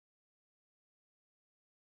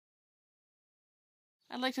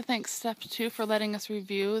I'd like to thank Step2 for letting us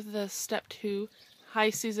review the Step2 High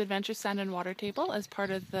Seas Adventure Sand and Water Table as part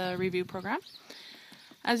of the review program.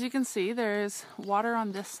 As you can see, there's water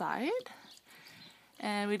on this side,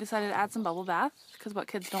 and we decided to add some bubble bath because what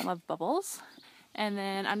kids don't love bubbles. And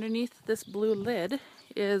then underneath this blue lid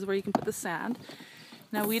is where you can put the sand.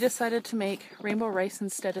 Now we decided to make rainbow rice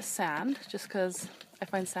instead of sand just because I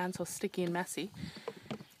find sand so sticky and messy.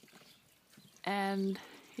 And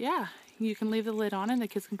yeah, you can leave the lid on and the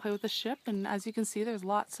kids can play with the ship, and as you can see there's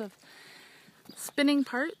lots of spinning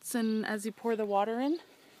parts, and as you pour the water in,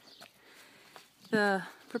 the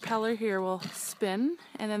propeller here will spin,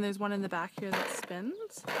 and then there's one in the back here that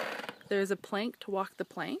spins. There's a plank to walk the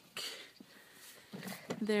plank.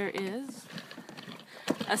 There is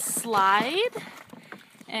a slide,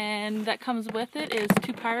 and that comes with it is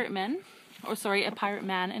two pirate men, or sorry, a pirate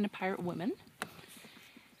man and a pirate woman.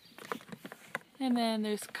 And then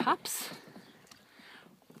there's cups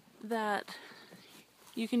that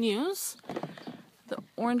you can use. The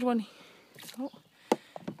orange one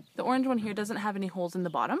here doesn't have any holes in the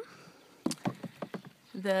bottom.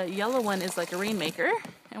 The yellow one is like a rainmaker.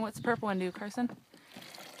 And what's the purple one do, Carson?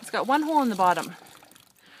 It's got one hole in the bottom.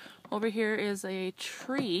 Over here is a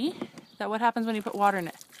tree that what happens when you put water in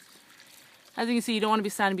it. As you can see, you don't want to be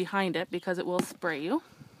standing behind it because it will spray you.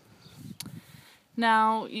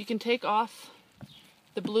 Now you can take off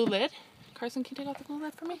the blue lid. Carson, can you take off the blue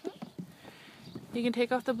lid for me? You can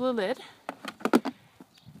take off the blue lid.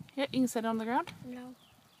 Yeah, you can sit it on the ground. No.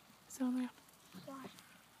 Sit on the ground. Why?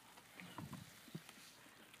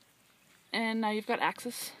 And now you've got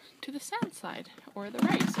access to the sand side, or the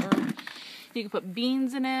rice, or you can put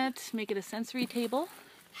beans in it, make it a sensory table.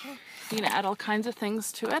 You can add all kinds of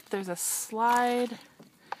things to it. There's a slide.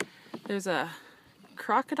 There's a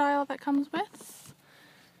crocodile that comes with.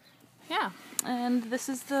 Yeah, and this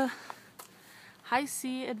is the High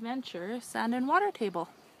Sea Adventure Sand and Water Table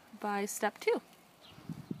by Step2.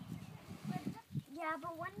 Yeah,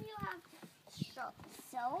 but when you have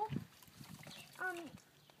soap,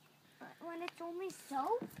 when it's only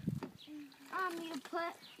soap,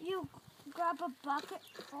 you grab a bucket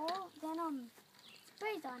full, then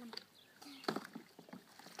sprays on them.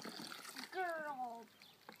 Girl.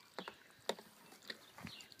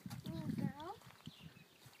 Girl.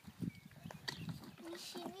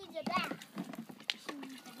 She needs a bath. She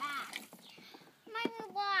needs a bath. Mommy,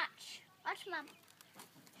 watch. Watch, Mom.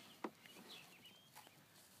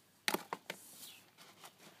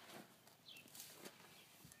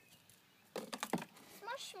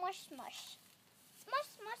 Smush, smush, smush. Smush,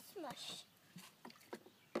 smush, smush.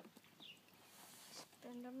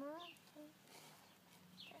 Spin them around.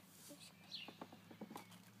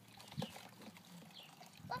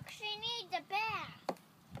 Look, she needs a bath.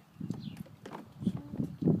 She needs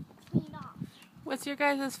to clean off. What's your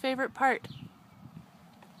guys' favorite part?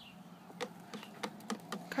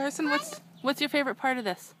 Carson, what's your favorite part of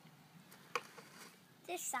this?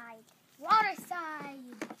 This side. Water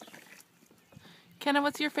side. Kenna,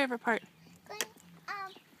 what's your favorite part?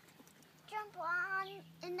 Jump on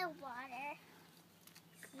in the water.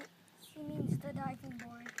 She means the diving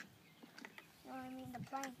board. You know what I mean? The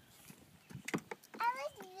plane. I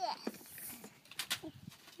like this.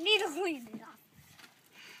 Need a leader.